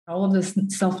All of this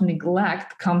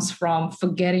self-neglect comes from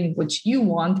forgetting what you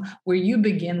want, where you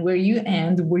begin, where you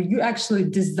end, where you actually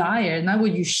desire, not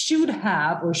what you should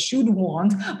have or should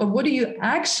want, but what do you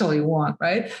actually want,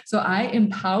 right? So I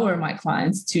empower my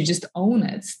clients to just own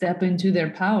it, step into their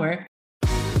power.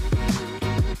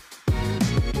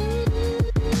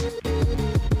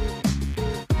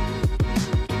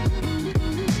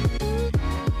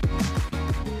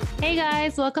 Hey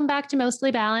guys, welcome back to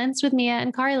Mostly Balanced with Mia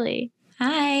and Carly.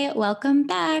 Hi, welcome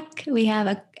back. We have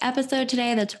an episode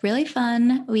today that's really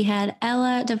fun. We had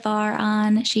Ella DeVar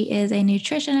on. She is a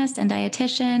nutritionist and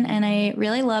dietitian, and I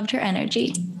really loved her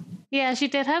energy. Yeah, she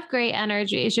did have great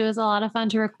energy. She was a lot of fun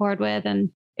to record with, and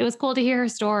it was cool to hear her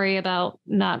story about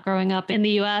not growing up in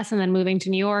the US and then moving to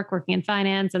New York, working in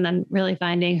finance, and then really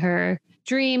finding her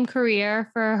dream career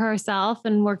for herself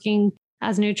and working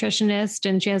as a nutritionist.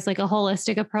 And she has like a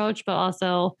holistic approach, but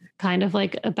also kind of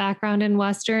like a background in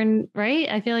Western, right?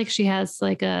 I feel like she has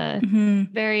like a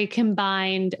very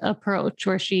combined approach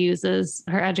where she uses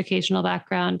her educational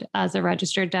background as a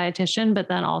registered dietitian, but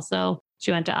then also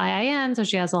she went to IIN. So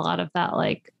she has a lot of that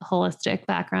like holistic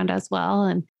background as well.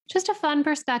 And just a fun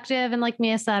perspective. And like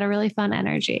Mia said, a really fun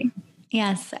energy.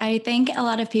 Yes, I think a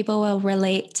lot of people will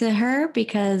relate to her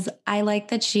because I like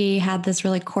that she had this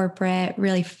really corporate,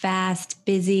 really fast,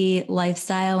 busy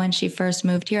lifestyle when she first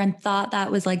moved here and thought that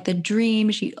was like the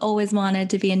dream. She always wanted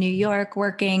to be in New York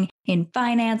working in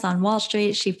finance on Wall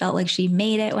Street. She felt like she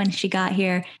made it when she got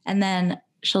here. And then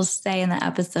she'll say in the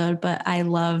episode, but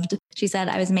she said,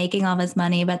 I was making all this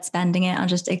money, but spending it on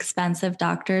just expensive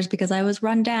doctors because I was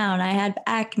run down. I had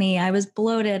acne. I was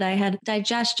bloated. I had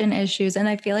digestion issues. And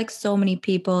I feel like so many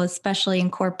people, especially in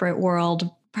corporate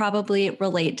world, probably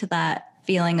relate to that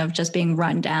feeling of just being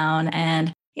run down.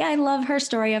 And yeah, I love her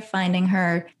story of finding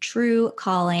her true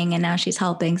calling. And now she's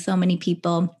helping so many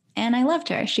people. And I loved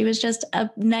her. She was just a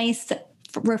nice,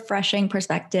 refreshing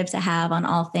perspective to have on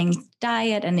all things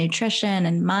diet and nutrition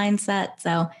and mindset.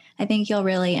 So I think you'll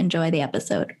really enjoy the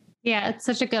episode. Yeah, it's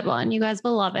such a good one. You guys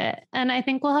will love it. And I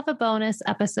think we'll have a bonus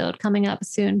episode coming up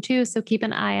soon too. So keep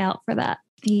an eye out for that.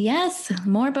 Yes,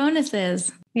 more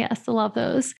bonuses. Yes, I love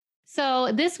those.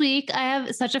 So this week I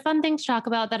have such a fun thing to talk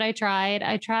about that I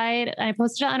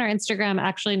posted it on our Instagram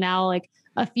actually now like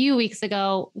a few weeks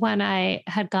ago when I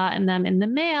had gotten them in the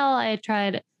mail. I had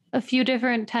tried a few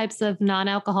different types of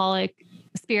non-alcoholic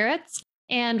spirits.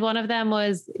 And one of them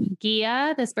was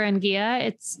Gia, this brand Gia.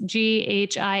 It's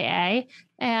GHIA.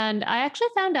 And I actually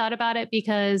found out about it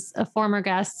because a former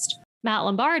guest, Matt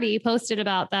Lombardi, posted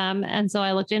about them. And so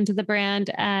I looked into the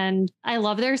brand and I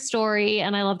love their story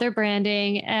and I love their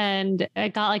branding. And I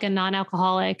got like a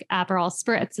non-alcoholic Aperol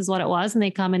Spritz is what it was. And they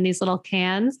come in these little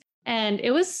cans. And it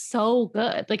was so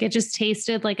good. Like it just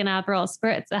tasted like an Aperol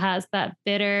Spritz. It has that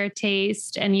bitter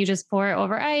taste and you just pour it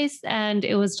over ice and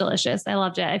it was delicious. I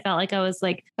loved it. I felt like I was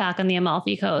like back on the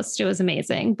Amalfi Coast. It was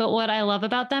amazing. But what I love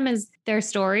about them is their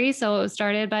story. So it was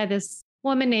started by this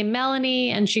woman named Melanie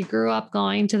and she grew up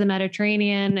going to the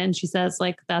Mediterranean. And she says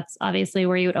like, that's obviously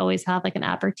where you would always have like an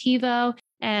aperitivo.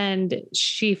 And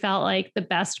she felt like the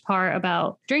best part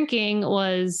about drinking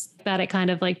was that it kind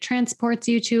of like transports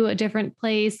you to a different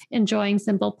place, enjoying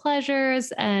simple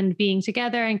pleasures and being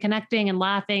together and connecting and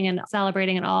laughing and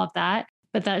celebrating and all of that.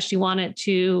 But that she wanted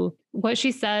to, what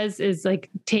she says is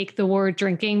like take the word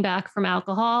drinking back from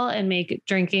alcohol and make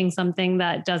drinking something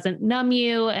that doesn't numb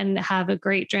you and have a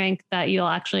great drink that you'll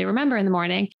actually remember in the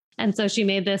morning. And so she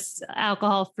made this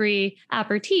alcohol-free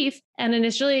aperitif. And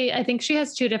initially, I think she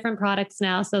has two different products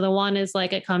now. So the one is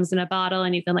like it comes in a bottle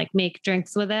and you can like make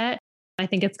drinks with it. I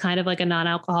think it's kind of like a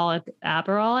non-alcoholic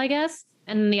Aperol, I guess.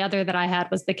 And the other that I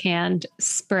had was the canned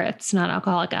spritz,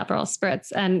 non-alcoholic Aperol spritz.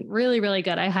 And really, really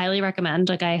good. I highly recommend.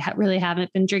 Like I really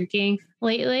haven't been drinking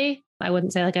lately. I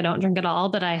wouldn't say like I don't drink at all,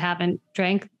 but I haven't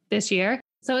drank this year.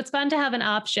 So it's fun to have an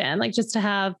option, like just to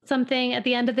have something at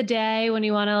the end of the day when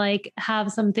you want to like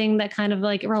have something that kind of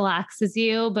like relaxes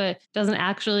you, but doesn't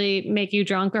actually make you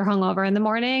drunk or hungover in the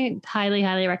morning. Highly,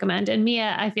 highly recommend. And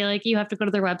Mia, I feel like you have to go to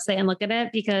their website and look at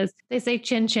it because they say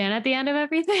chin chin at the end of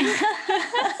everything.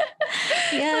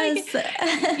 Yes.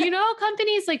 Like, you know,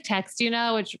 companies like text,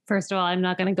 which first of all, I'm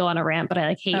not going to go on a rant, but I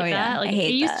like hate that. Yeah, like I hate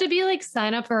it used to be like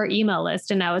sign up for our email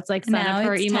list. And now it's like sign up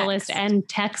for our email list and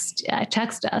text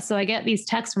us. So I get these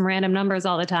texts from random numbers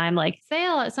all the time, like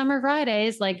sale at Summer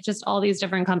Fridays, like just all these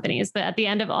different companies. But at the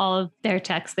end of all of their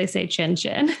texts, they say chin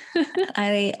chin.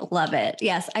 I love it.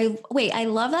 Yes. I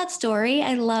love that story.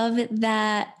 I love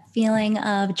that feeling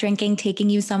of drinking taking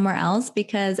you somewhere else,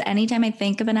 because anytime I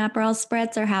think of an Aperol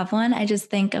Spritz or have one, I just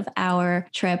think of our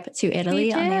trip to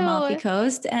Italy on the Amalfi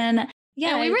Coast. And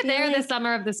yeah, we were there the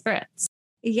summer of the Spritz.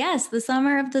 Yes, the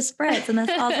summer of the spritz. And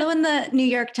that's also when the New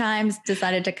York Times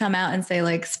decided to come out and say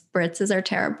like spritzes are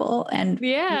terrible. And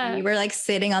we were like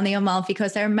sitting on the Amalfi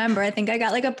Coast. I remember, I think I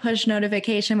got like a push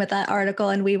notification with that article,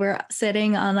 and we were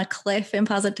sitting on a cliff in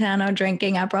Positano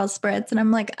drinking Aperol spritz. And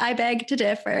I'm like, I beg to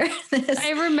differ.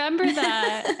 I remember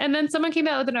that. And then someone came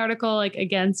out with an article like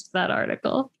against that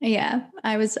article. Yeah,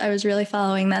 I was really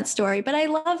following that story, but I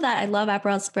love that. I love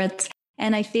Aperol spritz.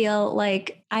 And I feel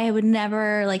like I would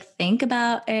never like think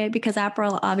about it because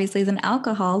Aperol obviously is an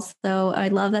alcohol. So I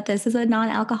love that this is a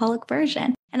non-alcoholic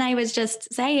version. And I was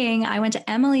just saying, I went to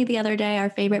Emily the other day,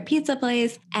 our favorite pizza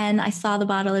place, and I saw the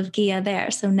bottle of Ghia there.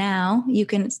 So now you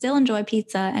can still enjoy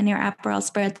pizza and your Aperol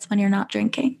spritz when you're not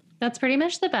drinking. That's pretty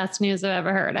much the best news I've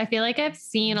ever heard. I feel like I've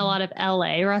seen a lot of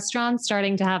LA restaurants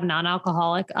starting to have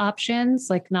non-alcoholic options,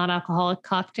 like non-alcoholic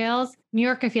cocktails. New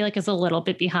York, I feel like, is a little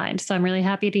bit behind. So I'm really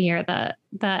happy to hear that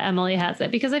Emily has it,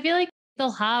 because I feel like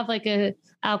they'll have like a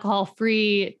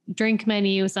alcohol-free drink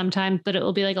menu sometimes, but it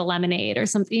will be like a lemonade or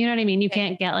something. You know what I mean? You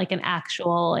can't get like an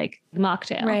actual like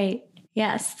mocktail. Right.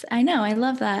 Yes, I know. I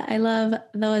love that. I love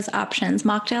those options.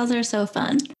 Mocktails are so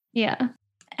fun. Yeah.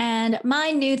 And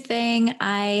my new thing,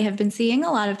 I have been seeing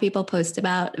a lot of people post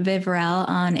about Vivrel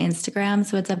on Instagram.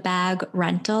 So it's a bag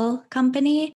rental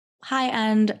company,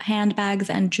 high-end handbags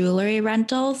and jewelry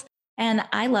rentals. And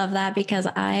I love that because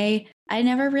I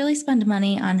never really spend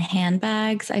money on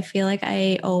handbags. I feel like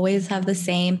I always have the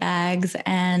same bags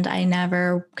and I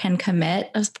never can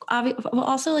commit.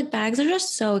 Also, like bags are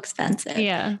just so expensive.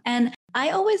 Yeah. And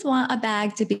I always want a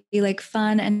bag to be like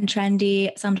fun and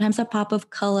trendy, sometimes a pop of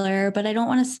color, but I don't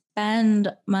want to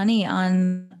spend money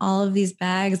on all of these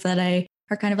bags that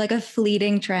are kind of like a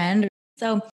fleeting trend.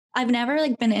 So I've never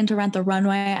like been into Rent the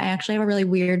Runway. I actually have a really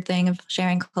weird thing of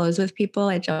sharing clothes with people.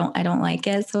 I don't like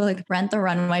it. So like Rent the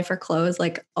Runway for clothes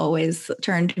like always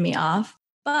turned me off.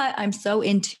 But I'm so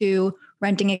into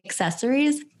renting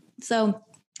accessories. So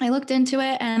I looked into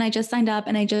it and I just signed up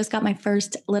and I just got my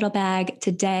first little bag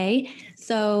today.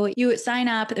 So you sign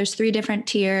up, there's 3 different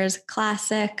tiers.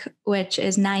 Classic, which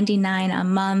is $99 a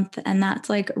month. And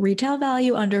that's like retail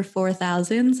value under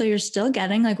 $4,000. So you're still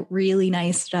getting like really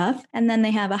nice stuff. And then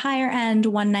they have a higher end,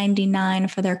 $199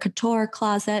 for their couture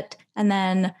closet. And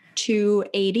then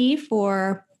 $280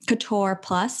 for couture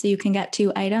plus. So you can get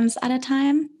 2 items at a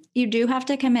time. You do have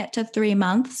to commit to 3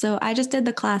 months. So I just did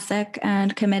the classic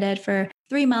and committed for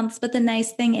 3 months. But the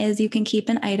nice thing is you can keep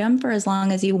an item for as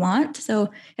long as you want.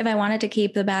 So if I wanted to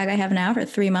keep the bag I have now for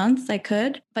 3 months, I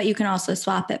could, but you can also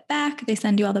swap it back. They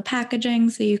send you all the packaging.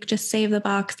 So you could just save the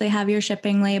box. They have your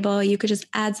shipping label. You could just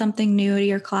add something new to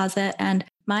your closet. And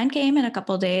mine came in a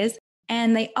couple days.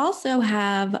 And they also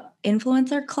have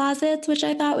influencer closets, which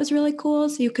I thought was really cool.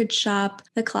 So you could shop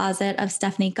the closet of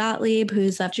Stephanie Gottlieb,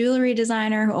 who's a jewelry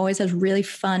designer who always has really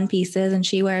fun pieces. And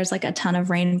she wears like a ton of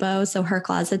rainbows. So her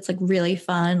closet's like really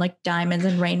fun, like diamonds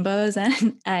and rainbows.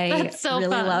 And I really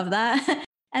love that.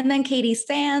 And then Katie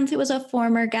Sands, who was a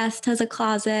former guest, has a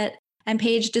closet. And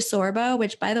Paige DeSorbo,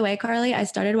 which by the way, Carly, I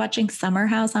started watching Summer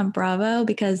House on Bravo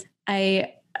because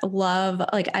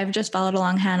I've just followed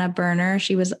along Hannah Berner.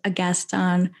 She was a guest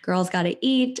on Girls Gotta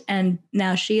Eat, and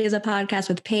now she is a podcast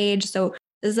with Paige. So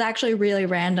this is actually really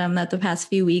random that the past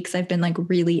few weeks I've been like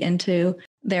really into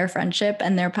their friendship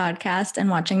and their podcast and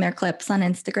watching their clips on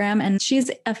Instagram. And she's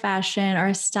a fashion or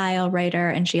a style writer,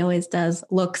 and she always does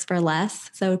looks for less.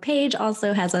 So Paige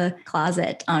also has a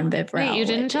closet on Vivrel. Wait, you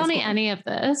didn't tell me any of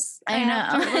this. I know.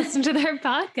 Have to listen to their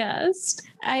podcast.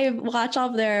 I watch all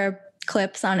of their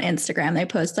clips on Instagram. They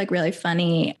post like really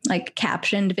funny, like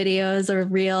captioned videos or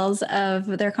reels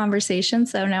of their conversation.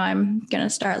 So now I'm going to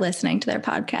start listening to their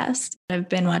podcast. I've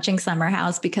been watching Summer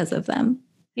House because of them.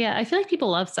 Yeah. I feel like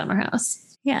people love Summer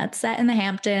House. Yeah. It's set in the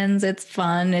Hamptons. It's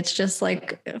fun. It's just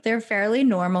like, they're fairly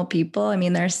normal people. I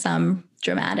mean, there's some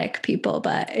dramatic people,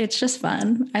 but it's just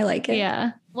fun. I like it.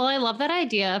 Yeah. Well, I love that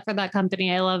idea for that company.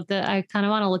 I love that. I kind of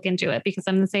want to look into it because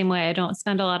I'm the same way. I don't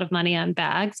spend a lot of money on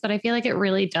bags, but I feel like it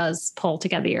really does pull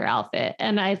together your outfit.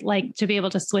 And I'd like to be able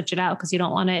to switch it out because you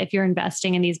don't want to, if you're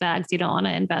investing in these bags, you don't want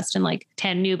to invest in like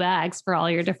 10 new bags for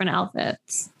all your different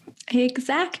outfits.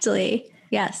 Exactly.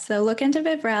 Yes. So look into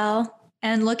Vivrel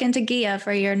and look into Ghia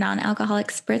for your non-alcoholic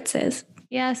spritzes.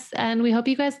 Yes. And we hope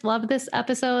you guys loved this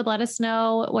episode. Let us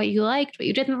know what you liked, what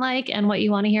you didn't like, and what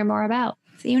you want to hear more about.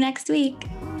 See you next week.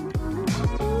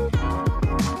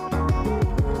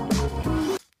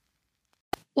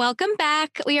 Welcome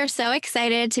back. We are so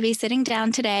excited to be sitting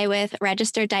down today with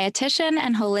registered dietitian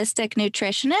and holistic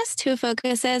nutritionist who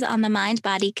focuses on the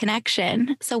mind-body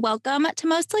connection. So welcome to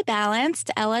Mostly Balanced,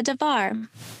 Ella DeVar.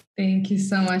 Thank you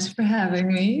so much for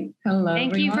having me. Hello.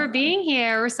 Thank you for being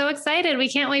here. We're so excited. We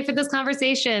can't wait for this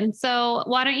conversation. So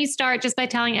why don't you start just by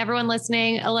telling everyone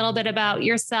listening a little bit about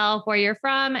yourself, where you're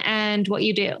from, and what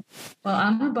you do? Well,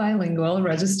 I'm a bilingual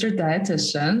registered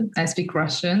dietitian. I speak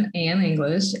Russian and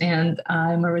English, and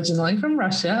I'm originally from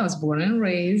Russia. I was born and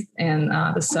raised in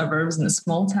the suburbs in a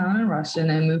small town in Russia,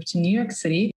 and I moved to New York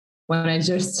City when I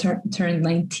just turned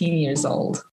 19 years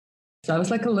old. So I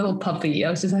was like a little puppy. I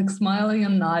was just like smiling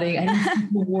and nodding. I didn't speak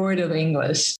a word of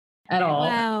English at all.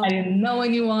 Wow. I didn't know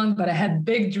anyone, but I had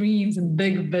big dreams and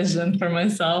big vision for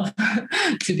myself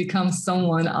to become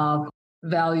someone of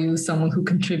value, someone who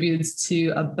contributes to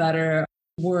a better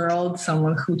world,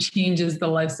 someone who changes the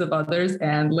lives of others.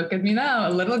 And look at me now,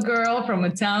 a little girl from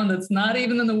a town that's not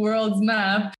even in the world's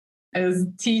map is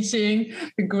teaching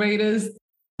the greatest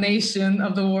nation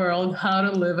of the world how to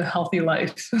live a healthy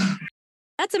life.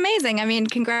 That's amazing. I mean,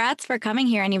 congrats for coming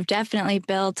here. And you've definitely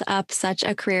built up such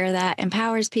a career that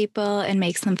empowers people and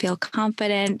makes them feel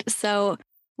confident. So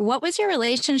what was your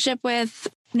relationship with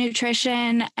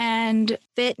nutrition and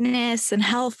fitness and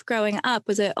health growing up?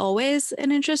 Was it always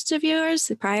an interest of yours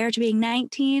prior to being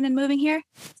 19 and moving here?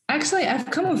 Actually,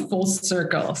 I've come a full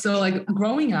circle. So like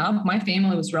growing up, my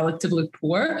family was relatively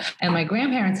poor and my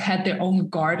grandparents had their own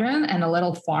garden and a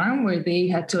little farm where they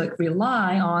had to like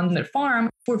rely on their farm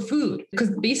for food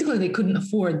because basically they couldn't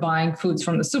afford buying foods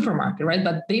from the supermarket, right?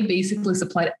 But they basically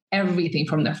supplied everything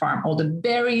from their farm, all the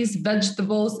berries,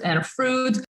 vegetables, and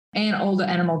fruit, and all the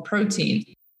animal protein.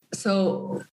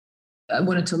 So I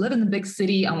wanted to live in the big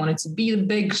city. I wanted to be the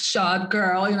big shot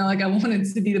girl, like I wanted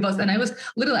to be the boss. And I was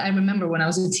literally, I remember when I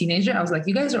was a teenager, I was like,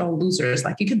 you guys are all losers.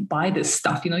 Like you could buy this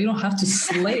stuff, you don't have to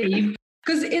slave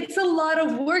because it's a lot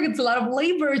of work. It's a lot of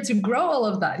labor to grow all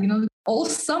of that, all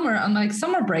summer on like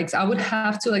summer breaks, I would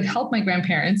have to like help my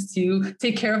grandparents to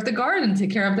take care of the garden,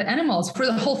 take care of the animals for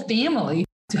the whole family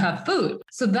to have food.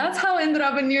 So that's how I ended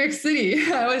up in New York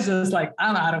City. I was just like,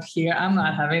 I'm out of here. I'm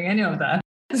not having any of that.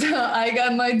 So I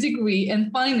got my degree in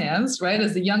finance, right?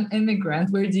 As a young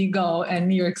immigrant, where do you go in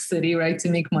New York City, right? To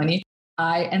make money.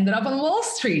 I ended up on Wall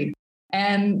Street.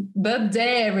 And that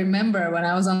day I remember when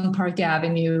I was on Park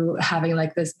Avenue having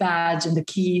like this badge and the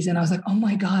keys. And I was like, oh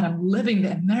my God, I'm living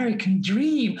the American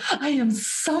dream. I am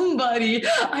somebody.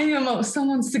 I am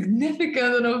someone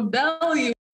significant and of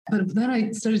value. But then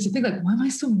I started to think like, why am I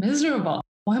so miserable?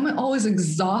 Why am I always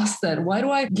exhausted? Why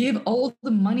do I give all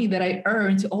the money that I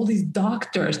earn to all these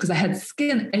doctors? Because I had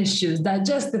skin issues,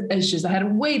 digestive issues, I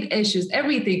had weight issues,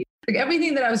 everything. Like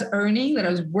everything that I was earning, that I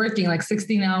was working like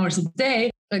 16 hours a day,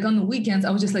 like on the weekends,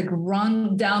 I would just like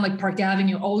run down like Park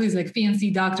Avenue, all these like fancy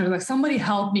doctors, like somebody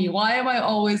help me. Why am I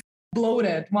always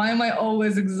bloated? Why am I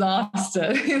always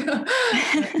exhausted?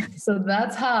 So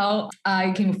that's how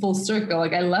I came full circle.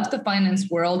 Like I left the finance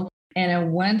world and I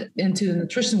went into the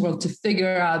nutrition world to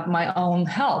figure out my own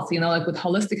health. Like with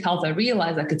holistic health, I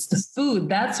realized like it's the food,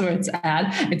 that's where it's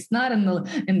at. It's not in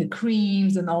the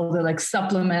creams and all the like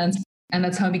supplements. And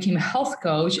that's how I became a health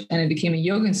coach and I became a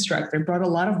yoga instructor, brought a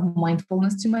lot of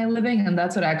mindfulness to my living. And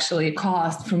that's what actually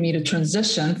caused for me to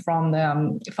transition from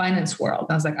the finance world.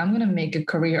 I was like, I'm going to make a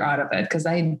career out of it because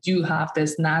I do have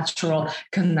this natural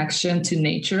connection to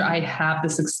nature. I have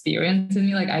this experience in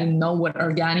me. Like I know what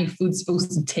organic food's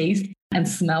supposed to taste and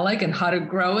smell like and how to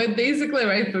grow it basically,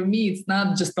 right? For me, it's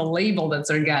not just the label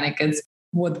that's organic. It's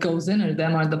what goes in it, the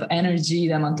amount of energy,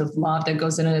 the amount of love that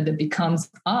goes in it that becomes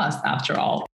us after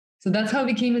all. So that's how I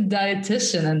became a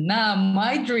dietitian. And now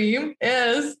my dream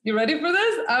is, you ready for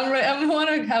this? I want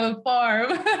to have a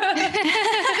farm.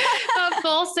 A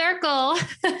full circle.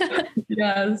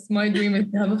 Yes, my dream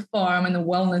is to have a farm and a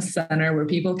wellness center where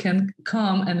people can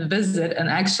come and visit and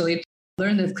actually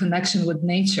learn this connection with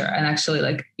nature and actually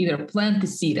like either plant the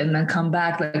seed and then come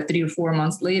back like 3 or 4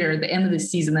 months later at the end of the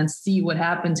season and see what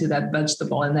happened to that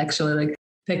vegetable and actually like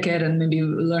pick it and maybe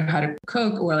learn how to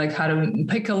cook or like how to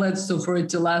pickle it so for it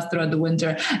to last throughout the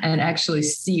winter and actually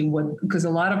see what, because a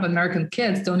lot of American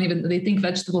kids they think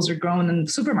vegetables are grown in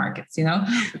supermarkets,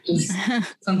 which is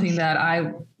something that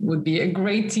I would be a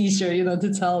great teacher,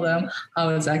 to tell them how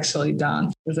it's actually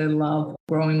done, because I love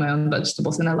growing my own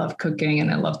vegetables and I love cooking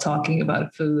and I love talking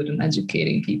about food and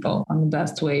educating people on the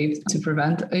best way to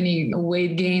prevent any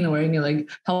weight gain or any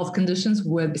like health conditions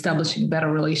with establishing a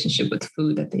better relationship with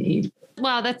food that they eat.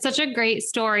 Wow, that's such a great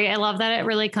story. I love that it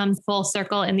really comes full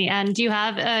circle in the end. Do you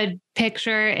have a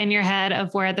picture in your head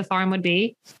of where the farm would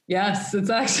be? Yes, it's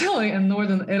actually in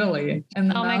northern Italy. Oh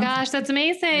my gosh, that's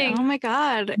amazing. Oh my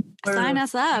God. Sign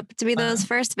us up to be those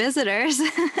first visitors.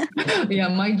 Yeah,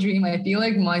 my dream, I feel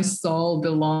like my soul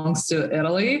belongs to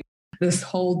Italy. this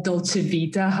whole Dolce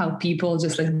Vita, how people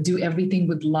just like do everything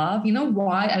with love. You know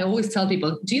why? I always tell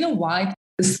people, do you know why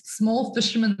this small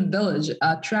fisherman village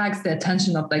attracts the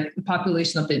attention of like the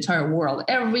population of the entire world?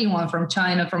 Everyone from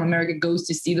China, from America goes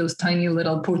to see those tiny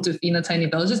little Portofino, tiny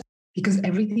villages, because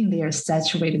everything there is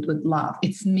saturated with love.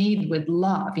 It's made with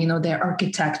love, you know, their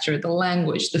architecture, the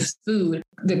language, the food,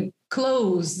 the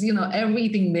clothes, you know,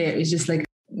 everything there is just like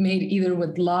made either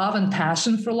with love and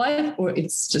passion for life, or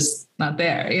it's just not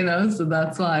there, you know? So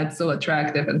that's why it's so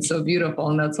attractive and so beautiful.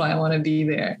 And that's why I want to be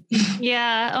there.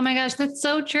 Yeah. Oh my gosh. That's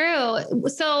so true.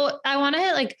 So I want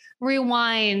to like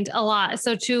rewind a lot.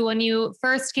 So to when you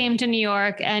first came to New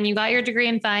York and you got your degree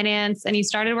in finance and you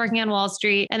started working on Wall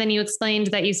Street, and then you explained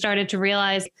that you started to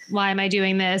realize, why am I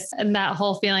doing this? And that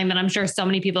whole feeling that I'm sure so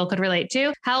many people could relate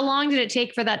to. How long did it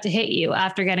take for that to hit you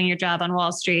after getting your job on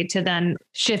Wall Street to then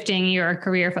shifting your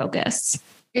career focus?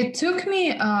 It took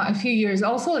me a few years,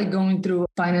 also like going through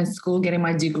finance school, getting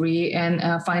my degree in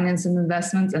finance and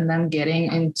investments, and then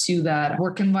getting into that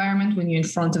work environment when you're in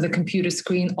front of the computer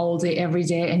screen all day, every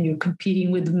day, and you're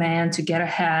competing with man to get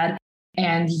ahead.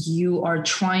 And you are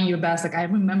trying your best. Like I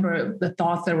remember the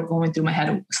thoughts that were going through my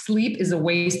head. Sleep is a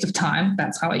waste of time.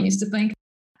 That's how I used to think.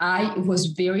 I was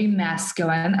very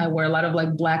masculine. I wore a lot of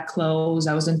like black clothes.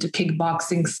 I was into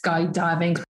kickboxing,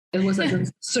 skydiving. It was like a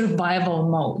survival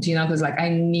mode, you know, because like I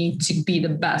need to be the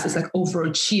best. It's like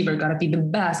overachiever, got to be the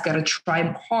best, got to try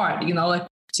hard, you know, like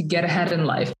to get ahead in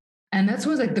life. And that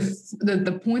was like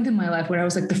the point in my life where I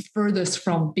was like the furthest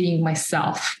from being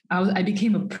myself. I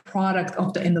became a product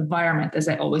of the environment, as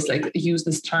I always like use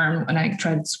this term when I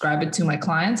try to describe it to my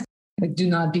clients. Like, do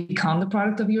not become the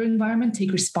product of your environment.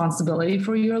 Take responsibility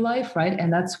for your life, right?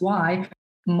 And that's why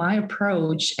my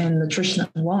approach in nutrition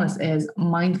and wellness is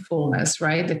mindfulness,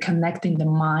 right? The connecting the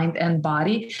mind and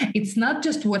body. It's not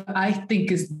just what I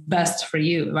think is best for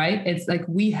you, right? It's like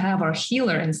we have our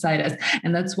healer inside us.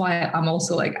 And that's why I'm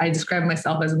also like, I describe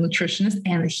myself as a nutritionist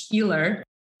and a healer.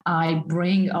 I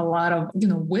bring a lot of, you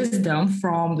know, wisdom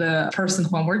from the person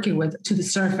who I'm working with to the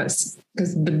surface,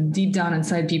 because deep down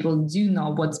inside people do know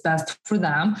what's best for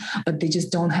them, but they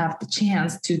just don't have the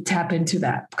chance to tap into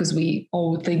that, because we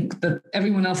all think that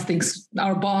everyone else thinks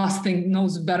our boss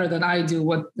knows better than I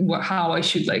do how I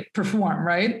should like perform,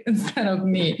 right? Instead of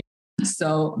me.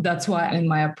 So that's why in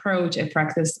my approach, I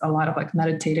practice a lot of like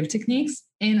meditative techniques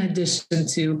in addition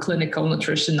to clinical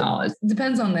nutrition knowledge. It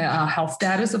depends on the health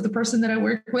status of the person that I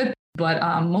work with.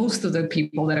 But most of the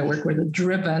people that I work with are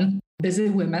driven, busy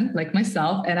women like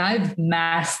myself. And I've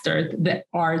mastered the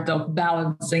art of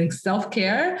balancing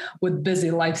self-care with busy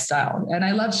lifestyle. And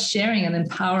I love sharing and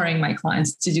empowering my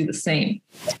clients to do the same.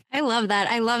 I love that.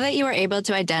 I love that you were able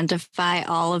to identify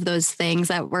all of those things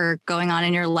that were going on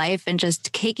in your life and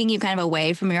just taking you kind of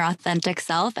away from your authentic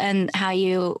self, and how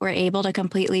you were able to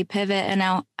completely pivot and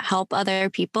now help other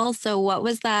people. So what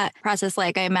was that process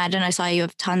like? I imagine I saw you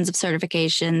have tons of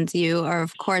certifications. You are,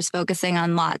 of course, focusing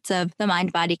on lots of the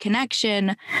mind-body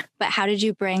connection, but how did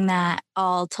you bring that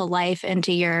all to life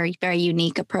into your very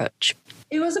unique approach?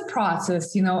 It was a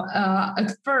process, you know.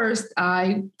 At first,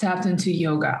 I tapped into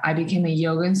yoga. I became a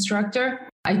yoga instructor.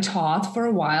 I taught for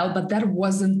a while, but that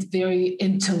wasn't very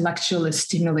intellectually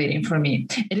stimulating for me.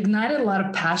 It ignited a lot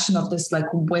of passion of this like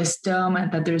wisdom,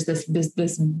 and that there's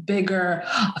this bigger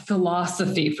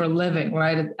philosophy for living,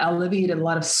 right? It alleviated a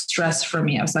lot of stress for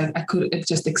me. I was like, I could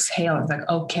just exhale. I was like,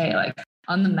 okay, like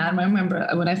on the mat. I remember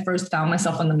when I first found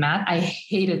myself on the mat, I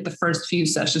hated the first few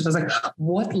sessions. I was like,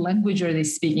 what language are they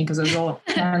speaking? Because it was all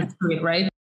Sanskrit, right?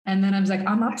 And then I was like,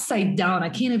 I'm upside down. I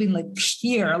can't even like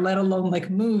hear, let alone like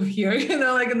move here, you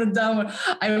know, like in the downward.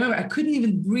 I remember I couldn't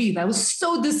even breathe. I was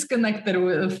so disconnected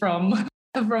from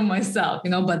myself,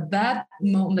 you know, but that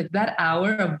moment, like that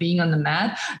hour of being on the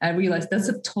mat, I realized that's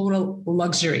a total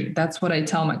luxury. That's what I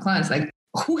tell my clients. Like,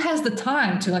 who has the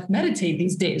time to like meditate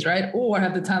these days, right? Or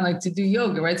have the time like to do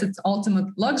yoga, right? So it's ultimate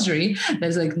luxury.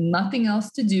 There's like nothing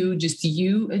else to do, just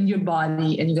you and your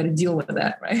body, and you got to deal with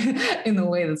that, right? In a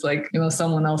way that's like, you know,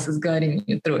 someone else is guiding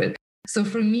you through it. So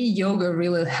for me, yoga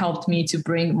really helped me to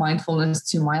bring mindfulness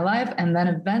to my life. And then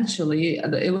eventually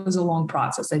it was a long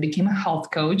process. I became a health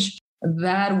coach.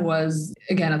 That was,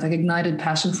 again, it's like ignited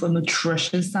passion for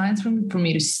nutrition science for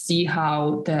me to see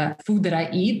how the food that I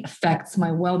eat affects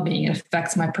my well-being. It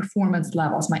affects my performance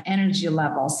levels, my energy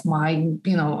levels, my,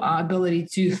 you know, ability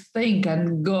to think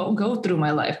and go through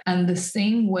my life. And the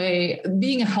same way,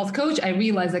 being a health coach, I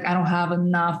realized like I don't have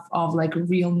enough of like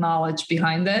real knowledge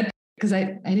behind it, because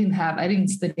I didn't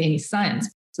study any science.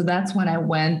 So that's when I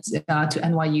went to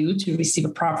NYU to receive a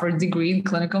proper degree in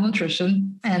clinical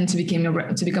nutrition and to become a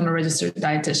registered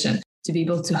dietitian. to be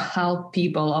able to help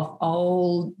people of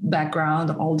all background,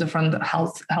 of all different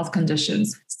health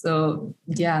conditions. So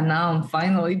yeah, now I'm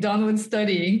finally done with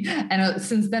studying. And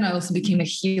since then, I also became a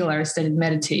healer. I studied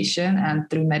meditation, and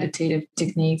through meditative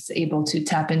techniques, able to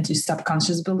tap into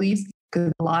subconscious beliefs.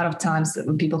 Because a lot of times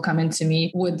when people come into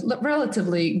me with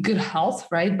relatively good health,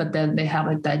 right? But then they have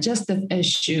like digestive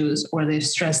issues, or they're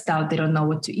stressed out. They don't know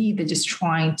what to eat. They're just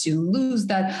trying to lose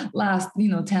that last,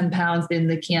 10 pounds, then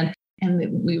they can't.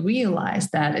 And we realize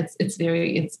that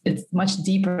it's much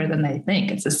deeper than they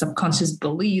think. It's a subconscious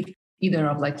belief, either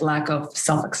of like lack of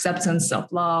self-acceptance,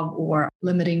 self-love, or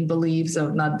limiting beliefs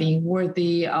of not being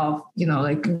worthy of,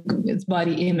 like its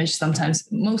body image. Sometimes,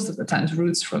 most of the times,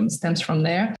 stems from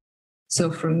there. So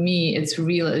for me, it's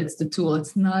the tool.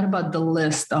 It's not about the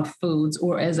list of foods,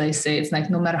 or as I say, it's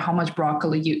like no matter how much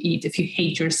broccoli you eat, if you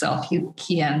hate yourself, you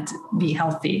can't be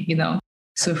healthy,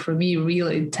 So for me,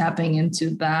 really tapping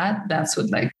into that's what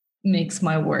like makes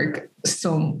my work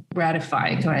so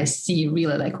gratifying. When I see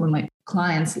really like when my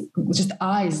clients just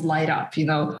eyes light up,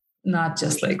 not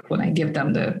just like when I give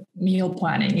them the meal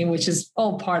planning, which is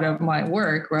all part of my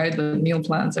work, right? The meal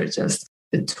plans are just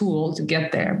the tool to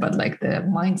get there, but like the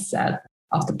mindset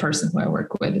of the person who I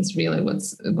work with is really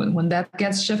when that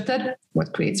gets shifted,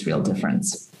 what creates real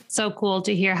difference. So cool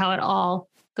to hear how it all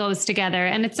goes together.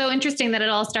 And it's so interesting that it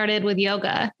all started with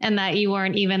yoga and that you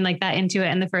weren't even like that into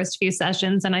it in the first few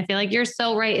sessions. And I feel like you're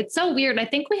so right. It's so weird. I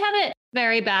think we have it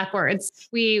very backwards.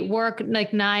 We work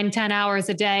like 9-10 hours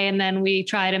a day, and then we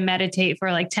try to meditate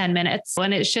for like 10 minutes.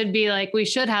 And it should be like, we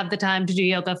should have the time to do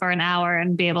yoga for an hour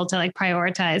and be able to like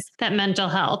prioritize that mental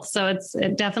health. So it's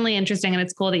definitely interesting. And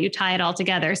it's cool that you tie it all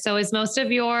together. So is most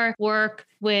of your work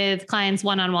with clients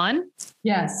one-on-one?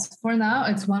 Yes, for now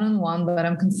it's one-on-one, but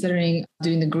I'm considering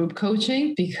doing the group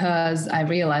coaching because I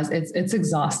realize it's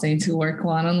exhausting to work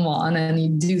one-on-one, and you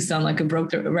do sound like a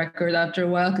broken record after a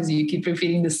while because you keep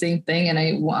repeating the same thing. And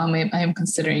I am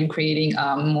considering creating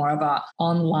more of a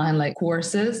online like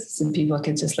courses so people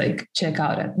can just like check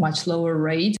out at much lower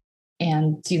rate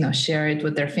and share it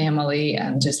with their family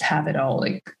and just have it all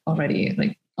like already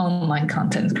like online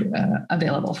content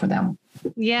available for them.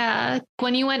 Yeah.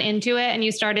 When you went into it and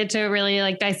you started to really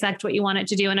like dissect what you wanted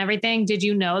to do and everything, did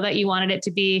you know that you wanted it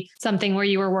to be something where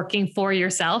you were working for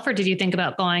yourself, or did you think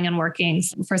about going and working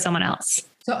for someone else?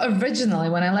 So originally,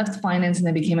 when I left finance and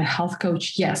I became a health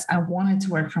coach, yes, I wanted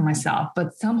to work for myself,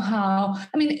 but somehow,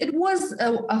 it was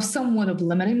a somewhat of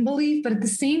limiting belief, but at the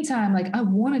same time, like I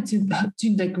wanted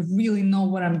to like really know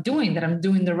what I'm doing, that I'm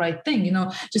doing the right thing,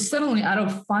 just suddenly out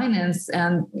of finance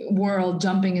and world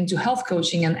jumping into health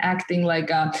coaching and acting like,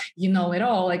 it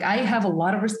all. Like I have a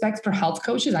lot of respect for health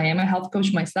coaches. I am a health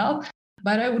coach myself,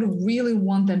 but I would really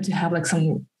want them to have like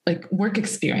some like work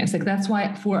experience. Like that's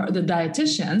why for the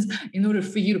dietitians, in order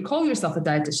for you to call yourself a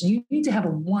dietitian, you need to have a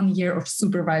 1 year of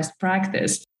supervised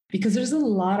practice, because there's a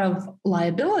lot of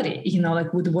liability,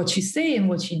 like with what you say and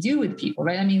what you do with people,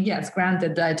 right? Yes,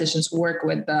 granted, dietitians work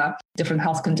with different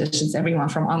health conditions, everyone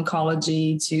from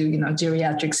oncology to,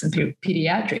 geriatrics and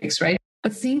pediatrics, right?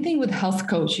 But same thing with health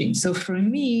coaching. So for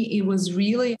me, it was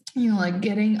really, like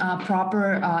getting a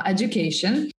proper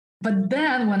education. But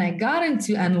then when I got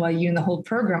into NYU and the whole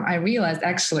program, I realized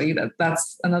actually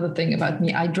that's another thing about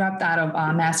me. I dropped out of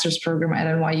a master's program at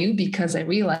NYU because I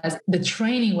realized the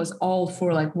training was all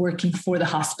for like working for the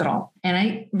hospital. And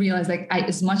I realized like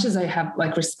as much as I have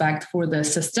like respect for the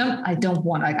system, I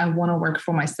want to work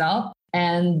for myself.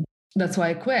 And that's why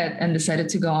I quit and decided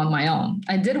to go on my own.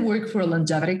 I did work for a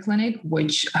longevity clinic,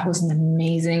 which was an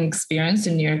amazing experience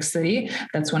in New York City.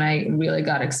 That's when I really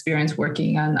got experience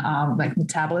working on like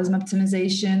metabolism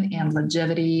optimization and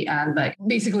longevity and like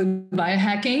basically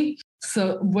biohacking.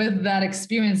 So with that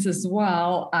experience as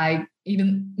well, I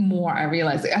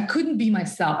realized like, I couldn't be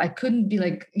myself. I couldn't be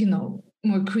like,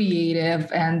 more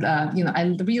creative. And,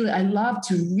 I love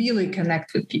to really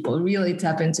connect with people, really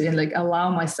tap into and like allow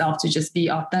myself to just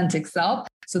be authentic self.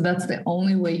 So that's the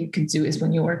only way you could do is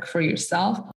when you work for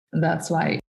yourself. And that's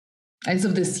why as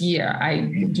of this year, I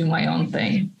do my own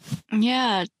thing.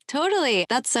 Yeah, totally.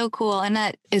 That's so cool. And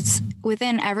that it's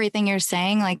within everything you're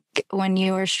saying, like when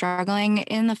you were struggling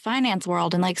in the finance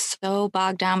world and like so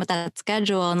bogged down with that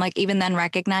schedule. And like even then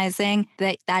recognizing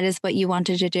that that is what you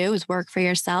wanted to do is work for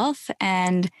yourself.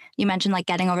 And you mentioned like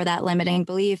getting over that limiting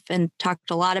belief and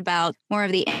talked a lot about more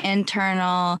of the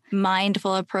internal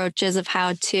mindful approaches of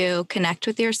how to connect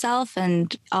with yourself,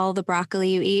 and all the broccoli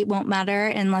you eat won't matter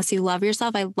unless you love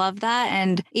yourself. I love that.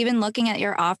 And even looking at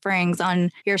your offerings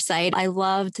on your site, I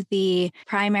loved the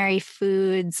primary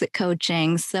foods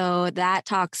coaching. So that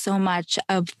talks so much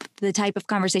of the type of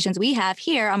conversations we have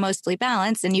here on Mostly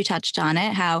Balanced, and you touched on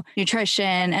it, how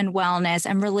nutrition and wellness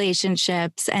and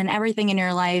relationships and everything in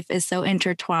your life is so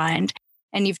intertwined.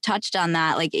 And you've touched on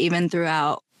that, like even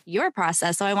throughout your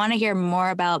process. So I want to hear more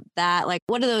about that. Like,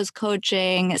 what do those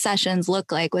coaching sessions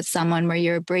look like with someone where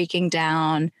you're breaking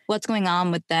down what's going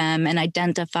on with them and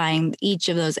identifying each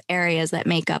of those areas that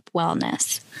make up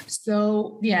wellness?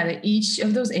 So yeah, each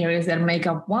of those areas that make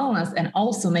up wellness and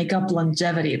also make up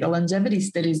longevity. The longevity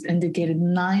studies indicated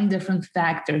 9 different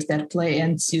factors that play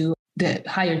into the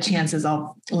higher chances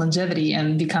of longevity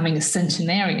and becoming a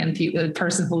centenarian, a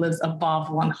person who lives above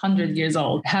 100 years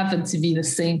old, happen to be the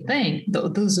same thing.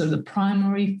 Those are the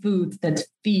primary foods that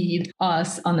feed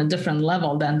us on a different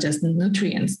level than just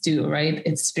nutrients do, right?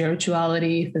 It's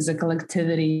spirituality, physical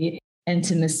activity,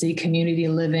 intimacy, community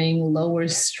living, lower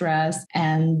stress,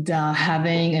 and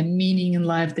having a meaning in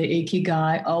life, the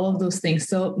ikigai, all of those things.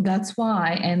 So that's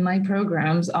why in my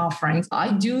programs offerings,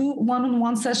 I do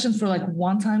one-on-one sessions for like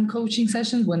one-time coaching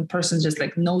sessions when person just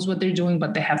like knows what they're doing,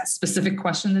 but they have a specific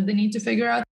question that they need to figure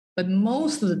out. But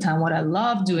most of the time, what I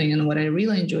love doing and what I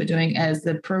really enjoy doing is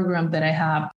the program that I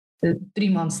have 3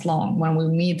 months long, when we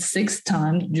meet 6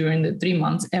 times during the 3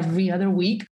 months, every other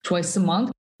week, twice a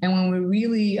month. And when we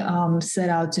really set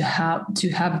out to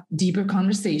have deeper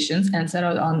conversations and set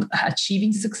out on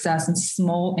achieving success in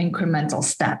small incremental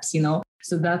steps,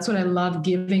 So that's what I love,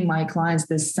 giving my clients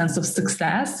this sense of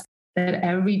success, that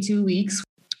every 2 weeks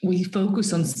we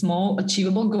focus on small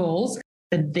achievable goals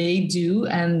that they do.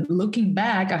 And looking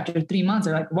back after 3 months,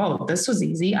 they're like, whoa, this was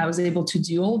easy. I was able to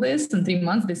do all this in 3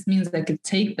 months. This means I could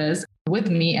take this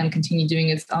with me and continue doing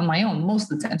it on my own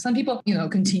most of the time. Some people,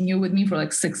 continue with me for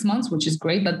like 6 months, which is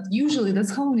great. But usually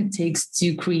that's how long it takes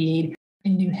to create a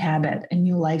new habit, a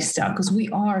new lifestyle, because we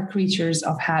are creatures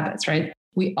of habits, right?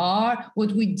 We are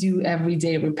what we do every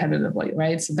day repetitively,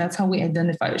 right? So that's how we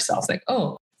identify ourselves. Like,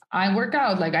 oh, I work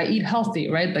out, like I eat healthy,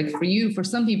 right? Like for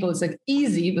some people, it's like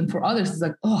easy, but for others, it's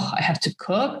like, oh, I have to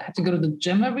cook, I have to go to the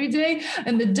gym every day.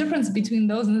 And the difference between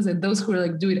those and those who are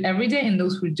like do it every day and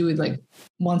those who do it like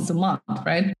once a month,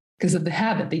 right? Because of the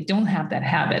habit, they don't have that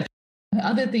habit. The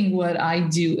other thing, what I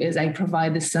do is I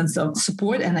provide this sense of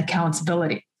support and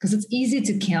accountability, because it's easy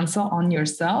to cancel on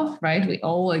yourself, right? We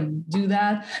all like do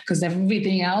that because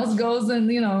everything else goes and,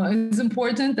 is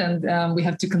important, and we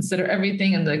have to consider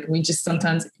everything. And like, we just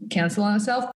sometimes cancel on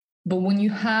ourselves. But when you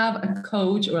have a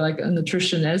coach or like a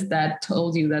nutritionist that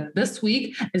told you that this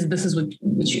week this is what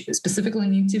you specifically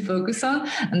need to focus on,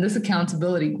 and this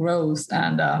accountability grows,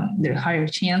 and there are higher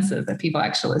chances that people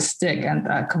actually stick, and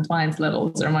compliance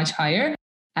levels are much higher.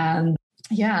 And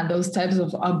yeah, those types of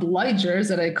obligers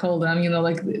that I call them,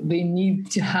 like they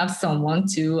need to have someone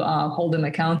to hold them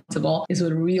accountable, is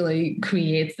what really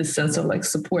creates the sense of like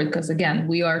support. Because again,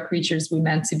 we are creatures, we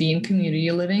meant to be in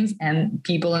community livings, and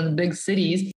people in the big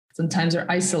cities sometimes are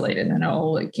isolated and are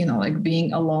all like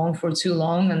being alone for too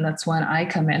long. And that's when I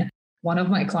come in. One of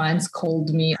my clients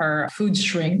called me her food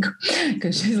shrink,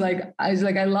 because she's like, I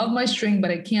love my shrink, but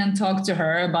I can't talk to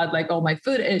her about like all my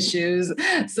food issues.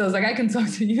 So it's like, I can talk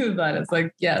to you about it. It's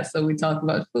like, yeah. So we talk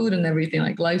about food and everything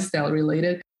like lifestyle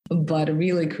related, but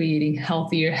really creating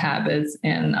healthier habits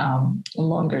and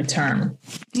longer term.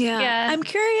 Yeah. I'm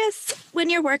curious,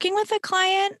 when you're working with a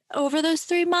client over those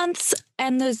 3 months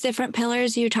and those different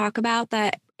pillars you talk about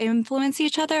that influence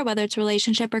each other, whether it's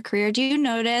relationship or career, do you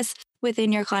notice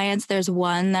within your clients there's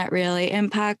one that really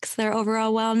impacts their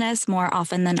overall wellness more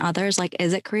often than others? Like,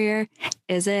 is it career?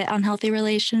 Is it unhealthy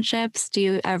relationships? Do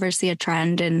you ever see a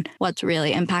trend in what's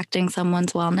really impacting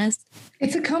someone's wellness?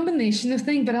 It's a combination of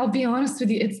things, but I'll be honest with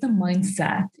you, it's the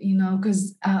mindset,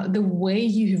 because the way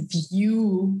you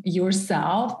view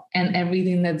yourself and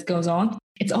everything that goes on,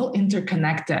 it's all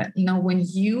interconnected. When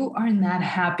you are not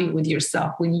happy with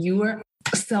yourself, when you are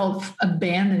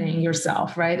self-abandoning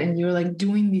yourself, right? And you're like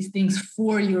doing these things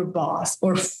for your boss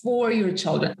or for your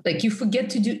children. Like you forget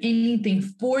to do anything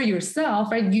for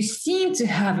yourself, right? You seem to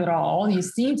have it all. You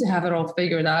seem to have it all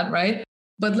figured out, right?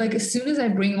 But like as soon as I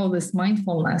bring all this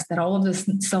mindfulness, that all of this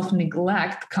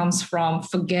self-neglect comes from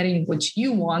forgetting what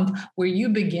you want, where you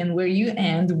begin, where you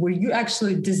end, where you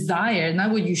actually desire,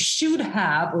 not what you should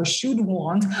have or should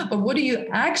want, but what do you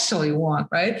actually want,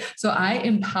 right? So I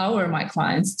empower my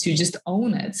clients to just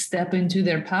own it, step into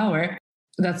their power.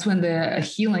 That's when the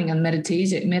healing and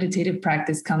meditative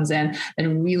practice comes in,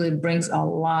 and really brings a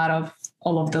lot of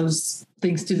all of those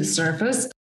things to the surface.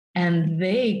 And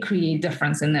they create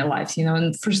difference in their lives,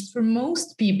 and for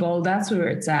most people, that's where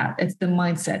it's at. It's the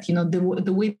mindset,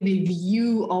 the way they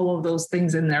view all of those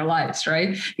things in their lives,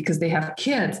 right? Because they have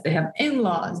kids, they have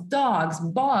in-laws, dogs,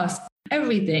 boss,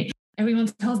 everything. everyone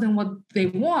tells them what they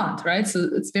want, right? So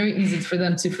it's very easy for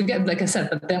them to forget, like I said.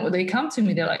 But then when they come to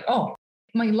me, they're like, oh,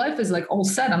 my life is like all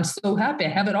set. I'm so happy. I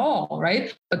have it all,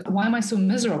 right? But why am I so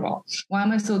miserable? Why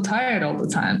am I so tired all the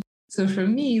time? So for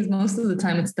me, most of the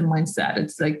time, it's the mindset.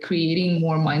 It's like creating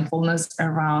more mindfulness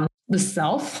around the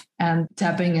self and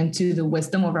tapping into the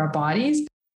wisdom of our bodies.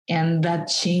 And that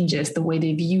changes the way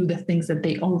they view the things that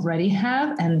they already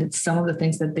have. And it's some of the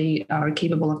things that they are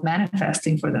capable of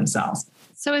manifesting for themselves.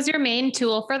 So is your main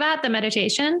tool for that the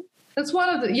meditation? That's one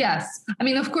of the, yes. I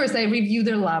mean, of course, I review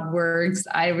their lab works.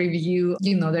 I review,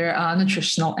 their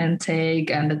nutritional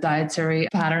intake and the dietary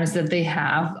patterns that they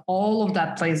have. All of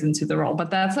that plays into the role,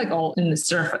 but that's like all in the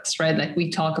surface, right? Like we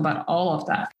talk about all of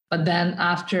that. But then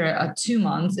after 2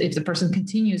 months, if the person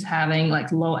continues having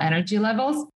like low energy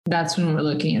levels, that's when we're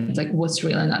looking at like what's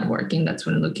really not working. That's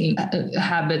when we're looking at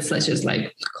habits such as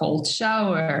like cold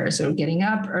showers or getting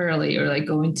up early or like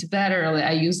going to bed early.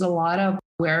 I use a lot of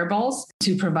wearables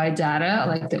to provide data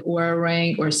like the Oura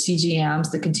Ring or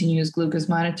CGMs, the continuous glucose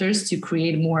monitors, to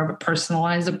create more of a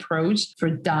personalized approach for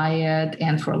diet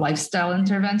and for lifestyle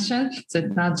intervention. So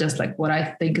it's not just like what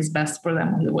I think is best for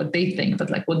them or what they think, but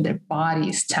like what their body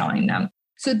is telling them.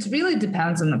 So it really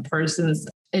depends on the person's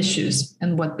issues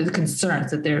and what the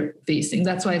concerns that they're facing.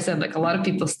 That's why I said like a lot of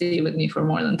people stay with me for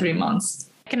more than 3 months.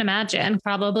 I can imagine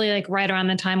probably like right around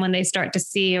the time when they start to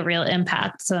see a real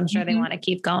impact. So I'm sure they want to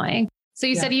keep going. So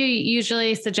you said you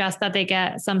usually suggest that they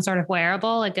get some sort of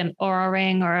wearable, like an Oura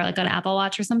Ring or like an Apple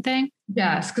Watch or something?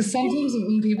 Yes, because sometimes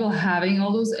when people having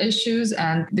all those issues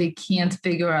and they can't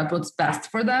figure out what's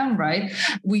best for them, right?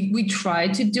 We try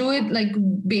to do it like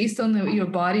based on your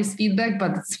body's feedback,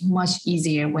 but it's much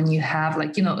easier when you have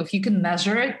like, if you can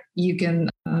measure it, you can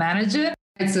manage it.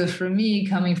 And so for me,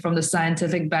 coming from the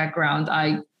scientific background,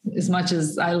 as much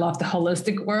as I love the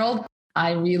holistic world,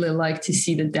 I really like to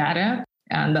see the data.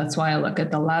 And that's why I look at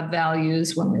the lab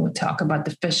values when we talk about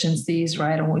deficiencies,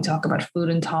 right? And when we talk about food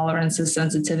intolerances,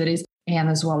 sensitivities, and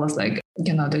as well as like,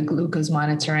 the glucose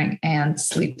monitoring and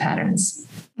sleep patterns.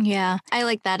 Yeah, I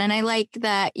like that. And I like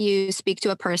that you speak to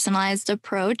a personalized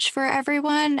approach for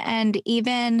everyone. And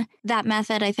even that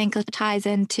method, I think, ties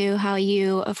into how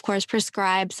you, of course,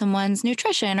 prescribe someone's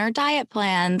nutrition or diet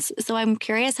plans. So I'm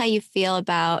curious how you feel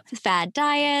about fad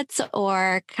diets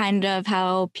or kind of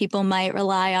how people might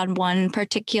rely on one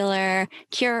particular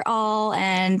cure-all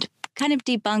and kind of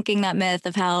debunking that myth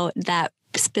of how that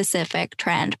specific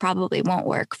trend probably won't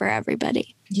work for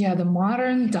everybody. Yeah, the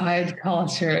modern diet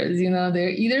cultures, they're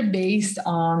either based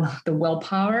on the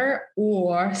willpower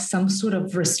or some sort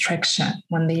of restriction.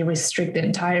 When they restrict the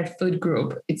entire food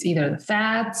group, it's either the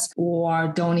fats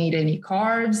or don't eat any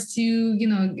carbs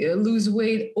to, lose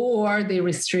weight, or they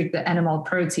restrict the animal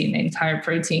protein, the entire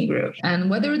protein group. And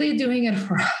whether they're doing it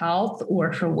for health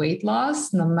or for weight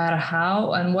loss, no matter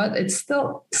how and what, it's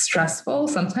still stressful,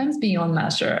 sometimes beyond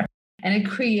measure. And it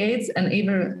creates an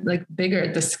even like bigger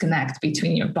disconnect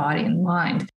between your body and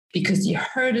mind because you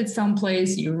heard it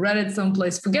someplace, you read it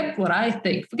someplace. Forget what I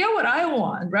think, forget what I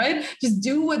want, right? Just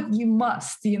do what you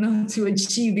must, to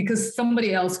achieve because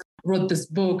somebody else wrote this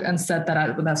book and said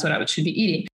that that's what I should be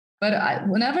eating. But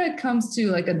whenever it comes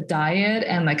to like a diet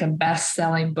and like a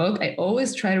best-selling book, I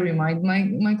always try to remind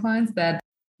my clients that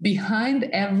behind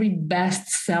every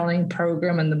best-selling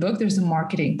program in the book, there's a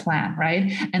marketing plan,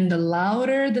 right? And the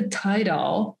louder the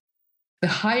title, the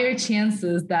higher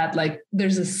chances that like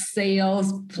there's a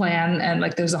sales plan and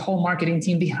like there's a whole marketing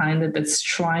team behind it that's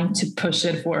trying to push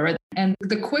it forward. And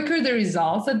the quicker the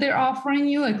results that they're offering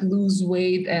you, like lose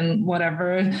weight and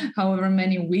however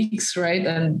many weeks, right?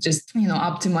 And just,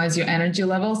 optimize your energy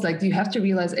levels. Like you have to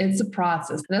realize it's a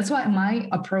process. That's why my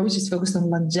approach is focused on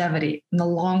longevity and the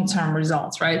long-term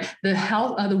results, right?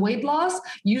 The weight loss,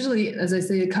 usually, as I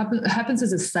say, it happens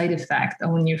as a side effect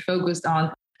when you're focused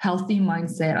on healthy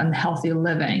mindset and healthy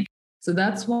living. So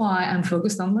that's why I'm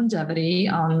focused on longevity,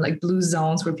 on like blue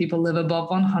zones where people live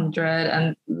above 100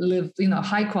 and live,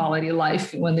 high quality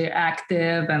life when they're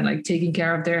active and like taking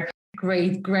care of their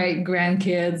great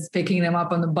grandkids, picking them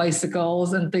up on the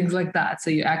bicycles and things like that.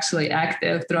 So you're actually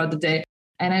active throughout the day.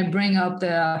 And I bring up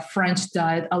the French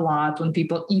diet a lot when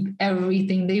people eat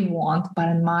everything they want, but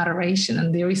in moderation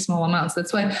and very small amounts.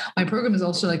 That's why my program is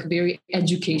also like very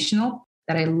educational,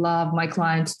 that I love my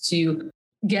clients to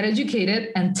get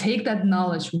educated and take that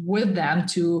knowledge with them,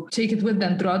 to take it with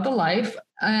them throughout the life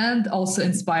and also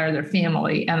inspire their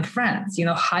family and friends.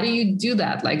 How do you do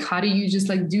that? Like, how do you just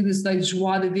like do this like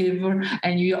joie de vivre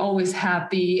and you're always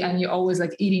happy and you're always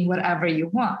like eating whatever you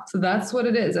want? So that's what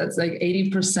it is. That's like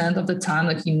 80% of the time,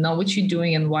 like, what you're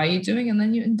doing and why you're doing, and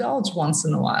then you indulge once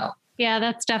in a while. Yeah,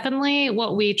 that's definitely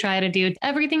what we try to do.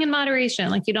 Everything in moderation.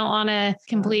 Like you don't want to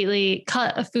completely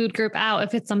cut a food group out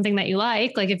if it's something that you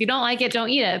like. Like if you don't like it, don't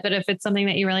eat it. But if it's something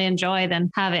that you really enjoy,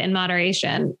 then have it in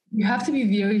moderation. You have to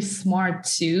be very smart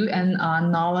too and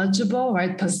knowledgeable,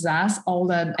 right? Possess all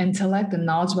that intellect and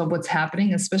knowledge about what's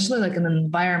happening, especially like in the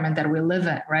environment that we live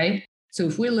in, right? So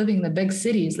if we're living in the big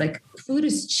cities, like food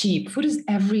is cheap, food is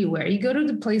everywhere. You go to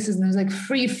the places and there's like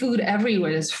free food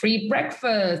everywhere. There's free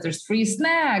breakfast, there's free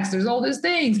snacks, there's all these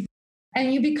things.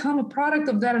 And you become a product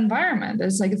of that environment.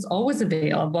 It's like it's always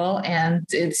available and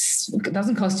it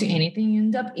doesn't cost you anything. You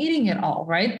end up eating it all,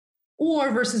 right?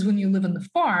 Or versus when you live on the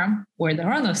farm where there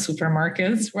are no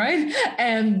supermarkets, right?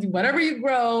 And whatever you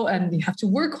grow and you have to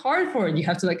work hard for it. You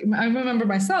have to I remember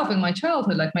myself in my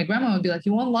childhood, like my grandma would be like,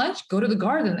 you want lunch? Go to the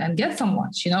garden and get some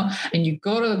lunch, and you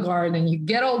go to the garden and you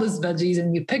get all these veggies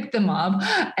and you pick them up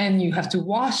and you have to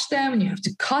wash them and you have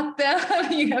to cut them.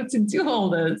 And you have to do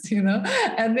all this,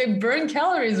 and they burn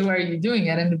calories while you're doing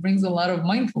it. And it brings a lot of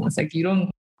mindfulness. Like you don't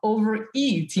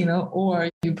overeat, or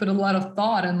you put a lot of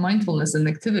thought and mindfulness and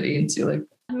activity into like.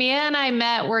 Mia and I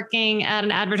met working at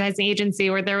an advertising agency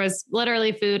where there was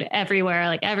literally food everywhere.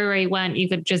 Like everywhere you went, you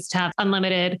could just have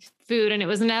unlimited food and it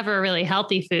was never really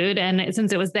healthy food. And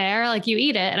since it was there, like you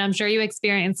eat it. And I'm sure you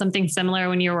experienced something similar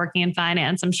when you were working in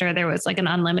finance. I'm sure there was like an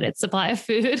unlimited supply of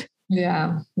food.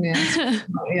 Yeah.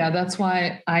 Yeah. That's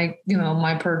why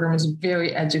my program is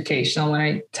very educational when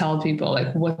I tell people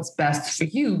like what's best for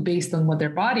you based on what their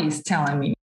body is telling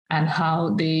me and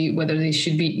whether they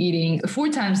should be eating 4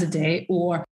 times a day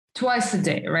or twice a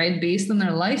day, right? Based on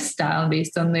their lifestyle,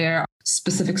 based on their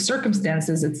specific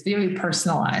circumstances, it's very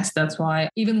personalized. That's why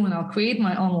even when I'll create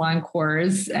my online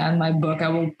course and my book, I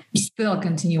will still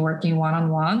continue working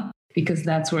one-on-one. Because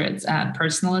that's where it's at,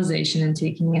 personalization and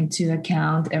taking into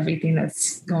account everything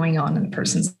that's going on in a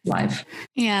person's life.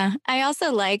 Yeah. I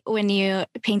also like when you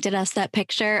painted us that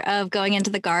picture of going into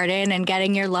the garden and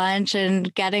getting your lunch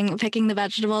and picking the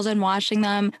vegetables and washing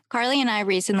them. Carly and I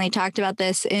recently talked about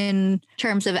this in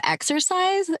terms of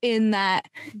exercise, in that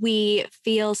we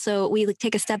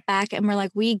take a step back and we're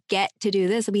like, we get to do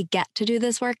this. We get to do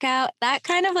this workout. That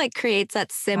kind of like creates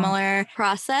that similar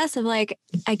process of like,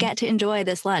 I get to enjoy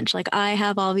this lunch. Like I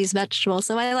have all these vegetables.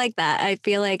 So I like that. I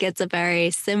feel like it's a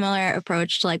very similar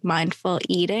approach to like mindful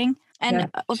eating. And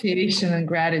appreciation and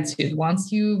gratitude.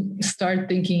 Once you start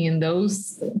thinking in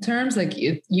those terms, like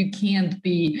you can't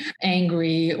be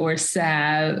angry or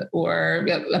sad or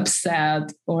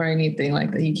upset or anything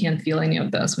like that. You can't feel any of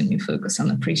those when you focus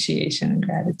on appreciation and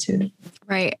gratitude.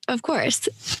 Right. Of course.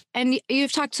 And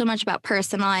you've talked so much about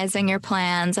personalizing your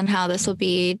plans and how this will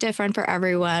be different for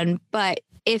everyone. But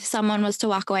if someone was to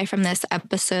walk away from this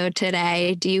episode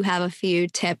today, do you have a few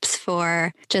tips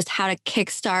for just how to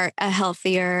kickstart a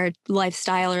healthier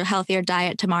lifestyle or healthier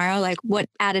diet tomorrow? Like what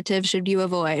additives should you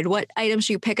avoid? What items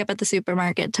should you pick up at the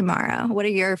supermarket tomorrow? What are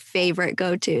your favorite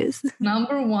go-tos?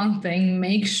 Number one thing,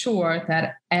 make sure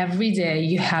that every day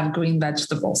you have green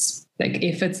vegetables. Like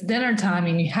if it's dinner time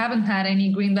and you haven't had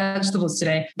any green vegetables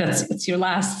today, it's your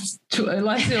last chance.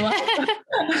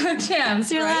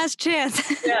 Your last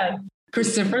chance. Yeah.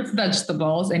 Cruciferous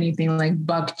vegetables, anything like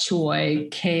bok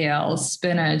choy, kale,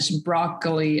 spinach,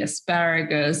 broccoli,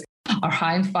 asparagus, are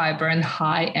high in fiber and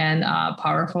high in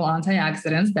powerful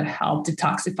antioxidants that help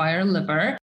detoxify our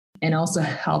liver and also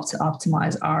help to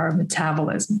optimize our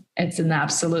metabolism. It's an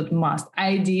absolute must.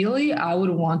 Ideally, I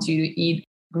would want you to eat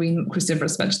green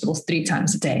cruciferous vegetables 3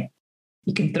 times a day.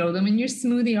 You can throw them in your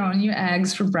smoothie or on your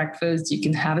eggs for breakfast. You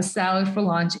can have a salad for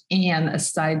lunch and a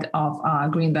side of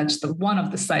green vegetable, one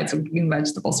of the sides of green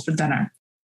vegetables for dinner.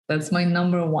 That's my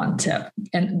number one tip.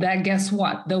 And that, guess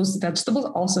what? Those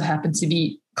vegetables also happen to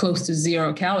be close to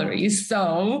 0 calories.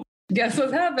 So guess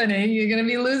what's happening? You're going to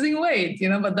be losing weight,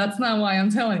 but that's not why I'm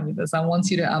telling you this. I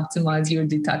want you to optimize your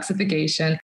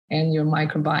detoxification and your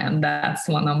microbiome. That's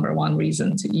number one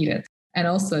reason to eat it. And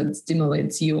also it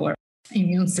stimulates your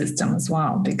immune system as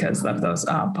well because of those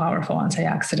powerful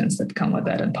antioxidants that come with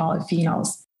it and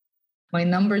polyphenols. My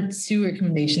number 2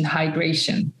 recommendation,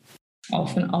 hydration,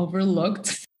 often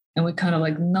overlooked. And we kind of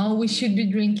like, no, we should be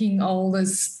drinking all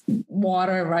this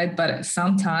water, right? But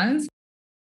sometimes,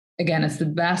 again, it's the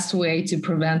best way to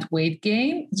prevent weight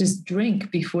gain. Just drink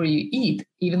before you eat.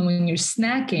 Even when you're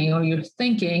snacking or you're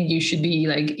thinking you should be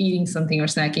like eating something or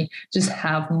snacking, just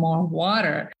have more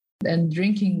water. And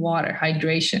drinking water,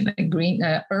 hydration, green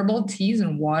herbal teas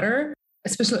and water,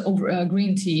 especially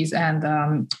green teas and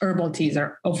herbal teas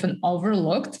are often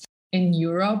overlooked in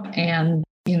Europe and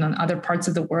in other parts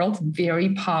of the world.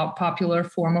 Very popular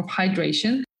form of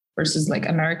hydration versus like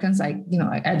Americans. I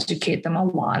educate them a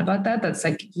lot about that. That's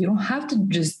like, you don't have to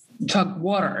just chug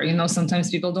water. Sometimes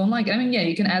people don't like it. I mean, yeah,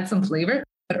 you can add some flavor,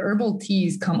 but herbal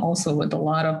teas come also with a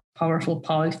lot of powerful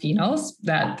polyphenols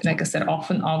that, like I said,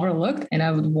 often overlooked. And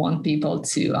I would want people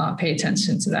to pay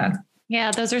attention to that.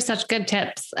 Yeah, those are such good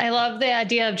tips. I love the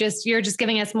idea of you're just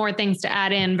giving us more things to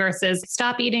add in versus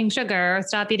stop eating sugar or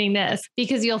stop eating this,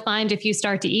 because you'll find if you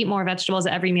start to eat more vegetables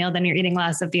at every meal, then you're eating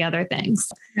less of the other things.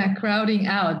 Yeah, crowding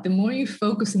out. The more you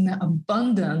focus on the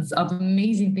abundance of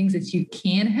amazing things that you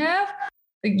can have,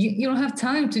 like you don't have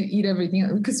time to eat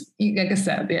everything because, like I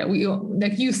said, yeah,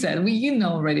 like you said,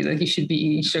 already that you should be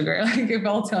eating sugar. Like if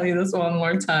I'll tell you this one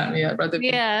more time,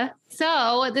 yeah.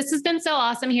 So this has been so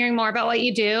awesome hearing more about what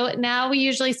you do. Now we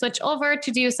usually switch over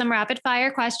to do some rapid fire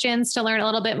questions to learn a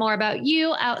little bit more about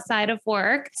you outside of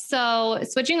work. So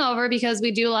switching over, because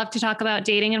we do love to talk about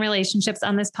dating and relationships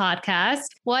on this podcast.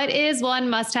 What is one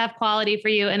must-have quality for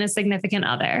you in a significant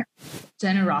other?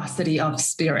 Generosity of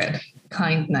spirit,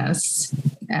 kindness,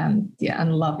 and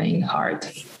loving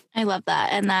heart. I love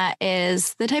that. And that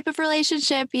is the type of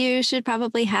relationship you should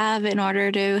probably have in order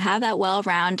to have that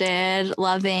well-rounded,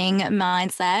 loving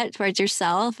mindset towards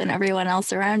yourself and everyone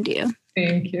else around you.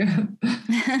 Thank you.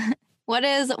 What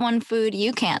is one food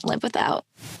you can't live without?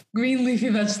 Green leafy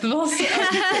vegetables.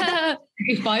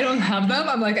 If I don't have them,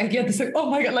 I'm like, I get this, like, oh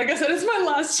my God, like I said, it's my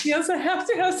last chance. I have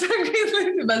to have some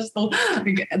green leafy vegetables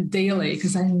daily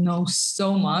because I know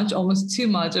so much, almost too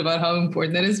much about how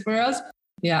important it is for us.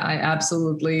 Yeah, I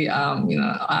absolutely,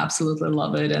 absolutely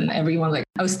love it. And everyone, like,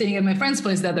 I was staying at my friend's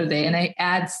place the other day and I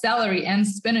add celery and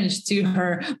spinach to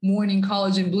her morning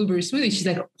collagen blueberry smoothie. She's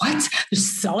like, what? There's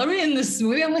celery in the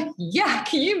smoothie? I'm like, yeah,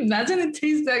 can you imagine it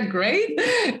tastes that great?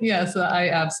 Yeah, so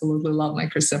I absolutely love my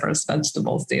cruciferous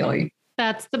vegetables daily.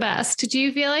 That's the best. Do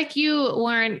you feel like you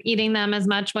weren't eating them as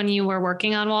much when you were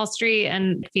working on Wall Street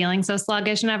and feeling so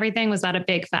sluggish and everything? Was that a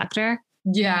big factor?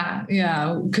 Yeah.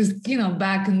 Because,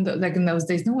 back in those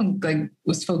days, no one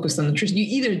was focused on nutrition. You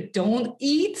either don't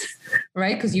eat,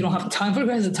 right? Because you don't have time for it. Who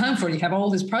has the time for it? You have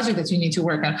all these projects that you need to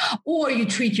work on, or you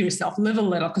treat yourself, live a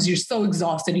little because you're so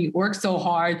exhausted. You work so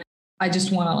hard. I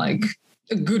just want to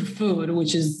a good food,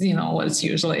 which is, what it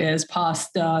usually is: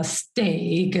 pasta,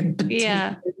 steak, and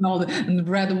potatoes, and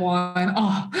red wine.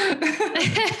 Oh,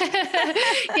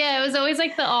 yeah. It was always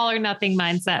like the all or nothing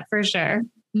mindset for sure.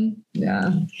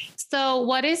 Yeah. So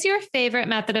what is your favorite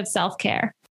method of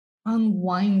self-care?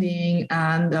 Unwinding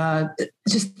and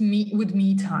just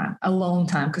me time, alone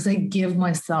time, because I give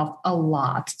myself a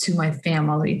lot to my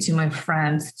family, to my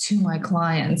friends, to my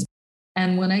clients.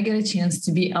 And when I get a chance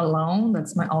to be alone,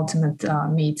 that's my ultimate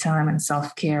me time and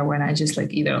self-care, when I just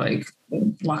either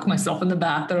lock myself in the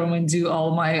bathroom and do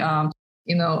all my,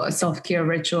 self-care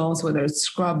rituals, whether it's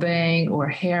scrubbing or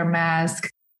hair mask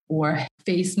or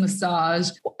face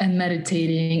massage and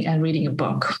meditating and reading a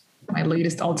book. My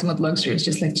latest ultimate luxury is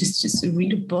just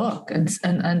read a book and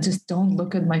just don't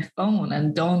look at my phone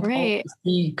and don't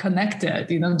be connected,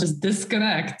 just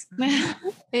disconnect.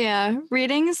 Yeah.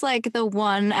 Reading is the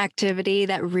one activity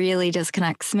that really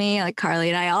disconnects me. Like Carly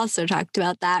and I also talked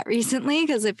about that recently,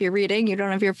 because if you're reading, you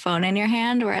don't have your phone in your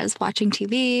hand, whereas watching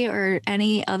TV or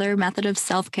any other method of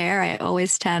self-care, I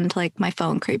always tend my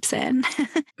phone creeps in.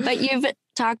 But you've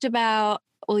talked about,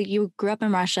 you grew up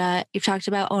in Russia. You've talked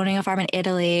about owning a farm in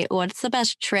Italy. What's the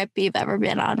best trip you've ever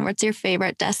been on? What's your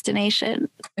favorite destination?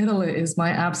 Italy is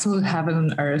my absolute heaven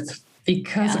on earth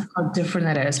because of how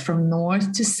different it is. From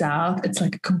north to south, it's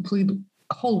like a complete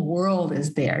whole world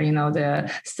is there.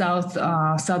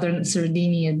 The southern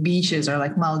Sardinia beaches are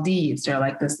like Maldives. They're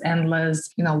like this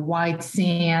endless, white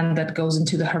sand that goes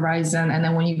into the horizon. And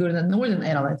then when you go to the northern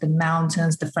Italy, the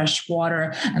mountains, the fresh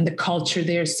water, and the culture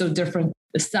there is so different.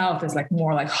 The south is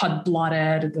more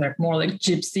hot-blooded, they're more like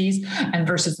gypsies, and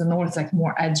versus the north, it's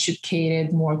more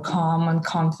educated, more calm and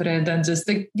confident, and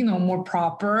just more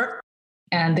proper.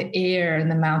 And the air in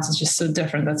the mountains is just so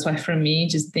different. That's why for me,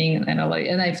 just being in Italy,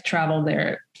 and I've traveled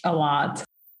there a lot,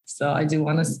 so I do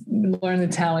want to learn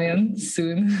Italian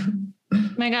soon.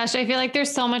 My gosh, I feel like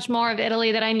there's so much more of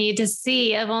Italy that I need to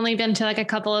see. I've only been to a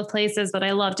couple of places, but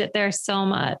I loved it there so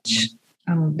much.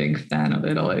 I'm a big fan of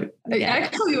Italy. Yeah.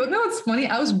 Actually, it's funny.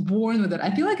 I was born with it.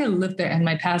 I feel like I lived there in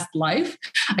my past life.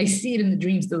 I see it in the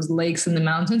dreams, those lakes and the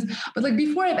mountains. But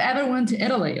before I've ever went to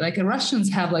Italy,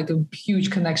 Russians have a huge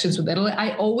connections with Italy.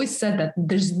 I always said that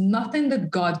there's nothing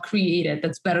that God created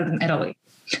that's better than Italy.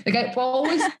 I've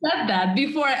always said that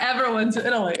before I ever went to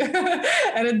Italy.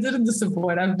 And it didn't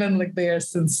disappoint. I've been there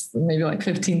since maybe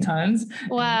 15 times.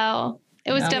 Wow.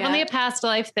 It was Yeah. definitely a past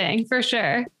life thing for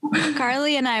sure.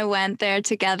 Carly and I went there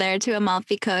together to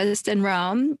Amalfi Coast in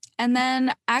Rome. And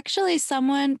then actually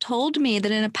someone told me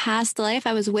that in a past life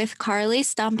I was with Carly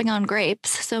stomping on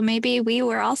grapes. So maybe we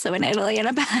were also in Italy in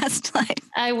a past life.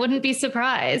 I wouldn't be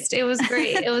surprised. It was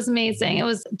great. It was amazing. It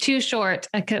was too short.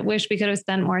 Wish we could have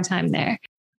spent more time there.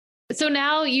 So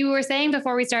now you were saying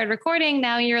before we started recording,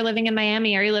 now you're living in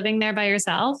Miami. Are you living there by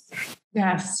yourself?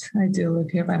 Yes, I do live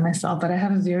here by myself, but I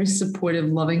have a very supportive,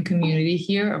 loving community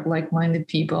here of like-minded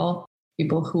people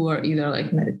who are either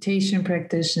like meditation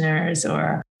practitioners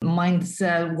or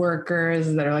mindset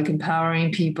workers that are like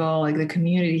empowering people. Like the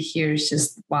community here is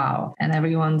just wow. And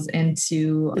everyone's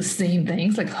into the same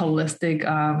things like holistic,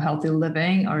 healthy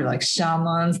living or like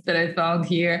shamans that I found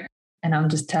here. And I'm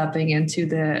just tapping into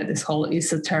this whole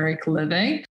esoteric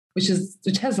living, which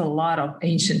has a lot of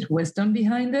ancient wisdom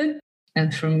behind it.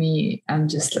 And for me, I'm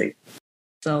just like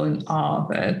so in awe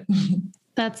of it.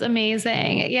 That's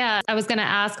amazing. Yeah. I was going to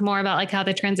ask more about like how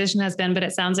the transition has been, but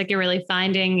it sounds like you're really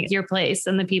finding your place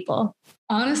and the people.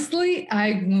 Honestly,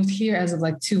 I moved here as of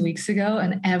like 2 weeks ago.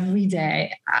 And every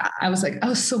day I was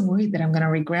so worried that I'm going to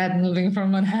regret moving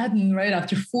from Manhattan right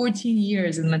after 14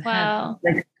 years in Manhattan. Wow.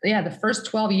 Like, yeah, the first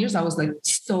 12 years, I was like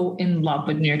so in love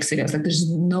with New York City. I was like, there's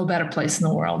no better place in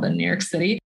the world than New York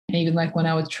City. And even like when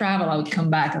I would travel, I would come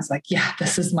back. I was like, yeah,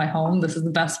 this is my home. This is the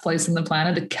best place on the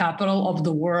planet, the capital of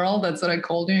the world. That's what I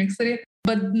call New York City.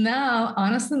 But now,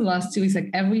 honestly, in the last 2 weeks, like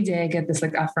every day I get this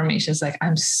like affirmations, like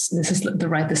this is the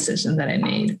right decision that I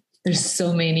made. There's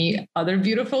so many other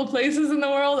beautiful places in the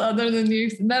world other than New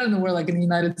York, not in the world, like in the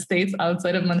United States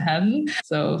outside of Manhattan.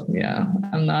 So yeah,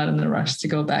 I'm not in a rush to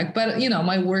go back. But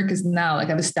my work is now like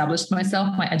I've established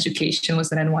myself. My education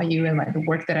was at NYU, and like the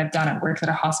work that I've done, I've worked at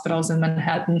hospitals in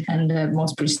Manhattan and the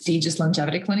most prestigious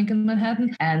longevity clinic in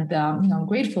Manhattan. And I'm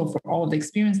grateful for all of the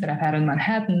experience that I've had in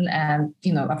Manhattan. And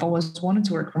I've always wanted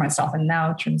to work for myself. And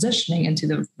now transitioning into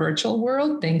the virtual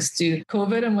world, thanks to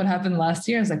COVID and what happened last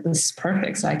year, I was like, this is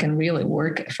perfect. So I can really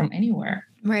work from anywhere.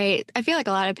 Right. I feel like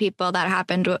a lot of people that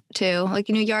happened to, like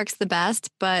New York's the best,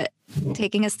 but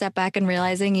taking a step back and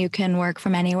realizing you can work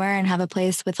from anywhere and have a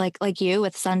place with like you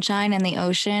with sunshine and the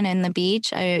ocean and the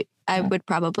beach. I would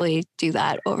probably do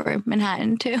that over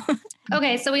Manhattan too.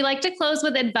 Okay. So we like to close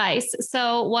with advice.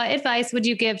 So what advice would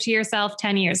you give to yourself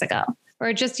 10 years ago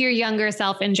or just your younger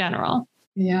self in general?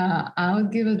 Yeah, I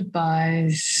would give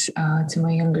advice to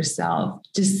my younger self.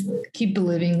 Just keep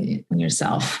believing in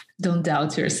yourself. Don't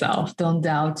doubt yourself. Don't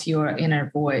doubt your inner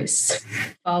voice.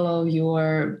 Follow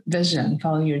your vision,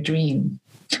 follow your dream,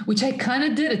 which I kind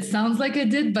of did. It sounds like I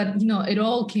did, but it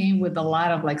all came with a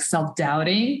lot of like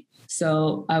self-doubting.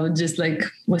 So I would just like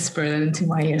whisper that into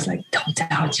my ears, like, don't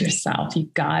doubt yourself. You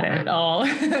got it all,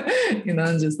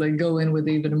 and just like go in with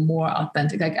even more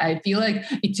authentic. Like, I feel like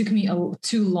it took me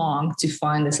too long to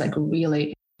find this like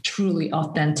really, truly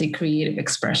authentic creative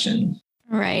expression.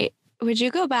 Right. Would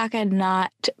you go back and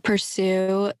not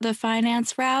pursue the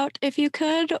finance route if you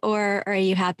could, or are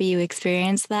you happy you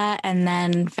experienced that and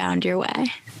then found your way?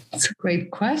 That's a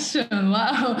great question.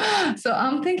 Wow. So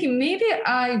I'm thinking maybe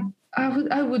I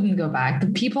wouldn't go back. The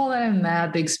people that I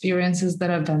met, the experiences that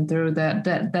I've been through,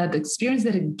 that experience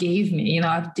that it gave me,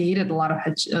 I've dated a lot of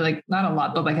not a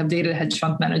lot, but like I've dated a hedge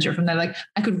fund manager from that. Like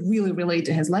I could really relate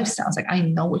to his lifestyle. It's like, I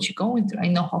know what you're going through. I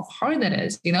know how hard that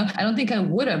is. I don't think I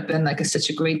would have been like such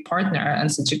a great partner and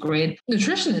such a great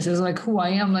nutritionist is like who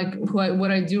I am, like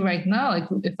what I do right now. Like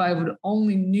if I would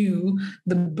only knew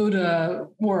the Buddha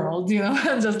world,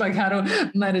 just like how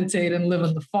to meditate and live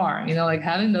on the farm, like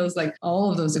having those, like all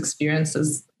of those experiences.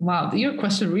 Wow, your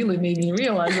question really made me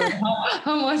realize like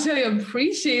how much I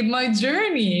appreciate my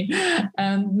journey.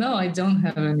 And no, I don't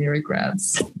have any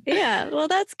regrets. Yeah, well,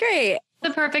 that's great. The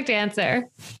perfect answer.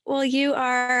 Well, you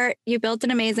built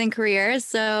an amazing career.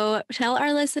 So tell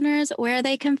our listeners where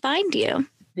they can find you.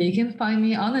 You can find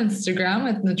me on Instagram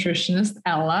at Nutritionist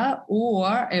Ella,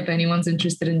 or if anyone's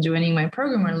interested in joining my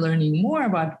program or learning more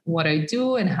about what I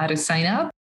do and how to sign up,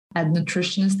 at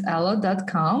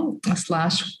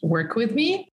nutritionistella.com/work with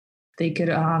me. They could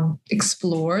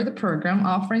explore the program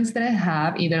offerings that I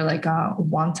have, either like a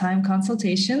one-time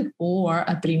consultation or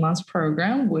a 3-month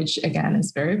program, which again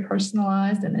is very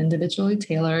personalized and individually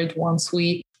tailored. Once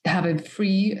we have a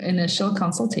free initial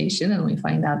consultation and we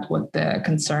find out what the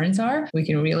concerns are, we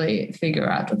can really figure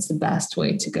out what's the best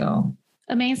way to go.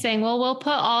 Amazing. Well, we'll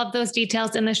put all of those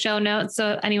details in the show notes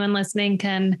so anyone listening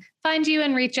can find you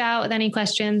and reach out with any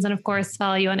questions. And of course,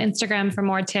 follow you on Instagram for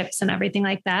more tips and everything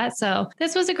like that. So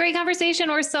this was a great conversation.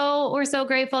 We're so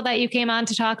grateful that you came on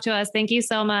to talk to us. Thank you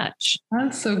so much.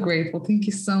 I'm so grateful. Thank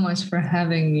you so much for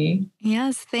having me.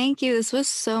 Yes, thank you. This was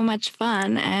so much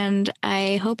fun. And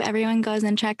I hope everyone goes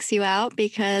and checks you out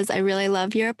because I really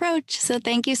love your approach. So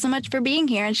thank you so much for being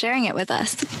here and sharing it with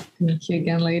us. Thank you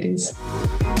again, ladies.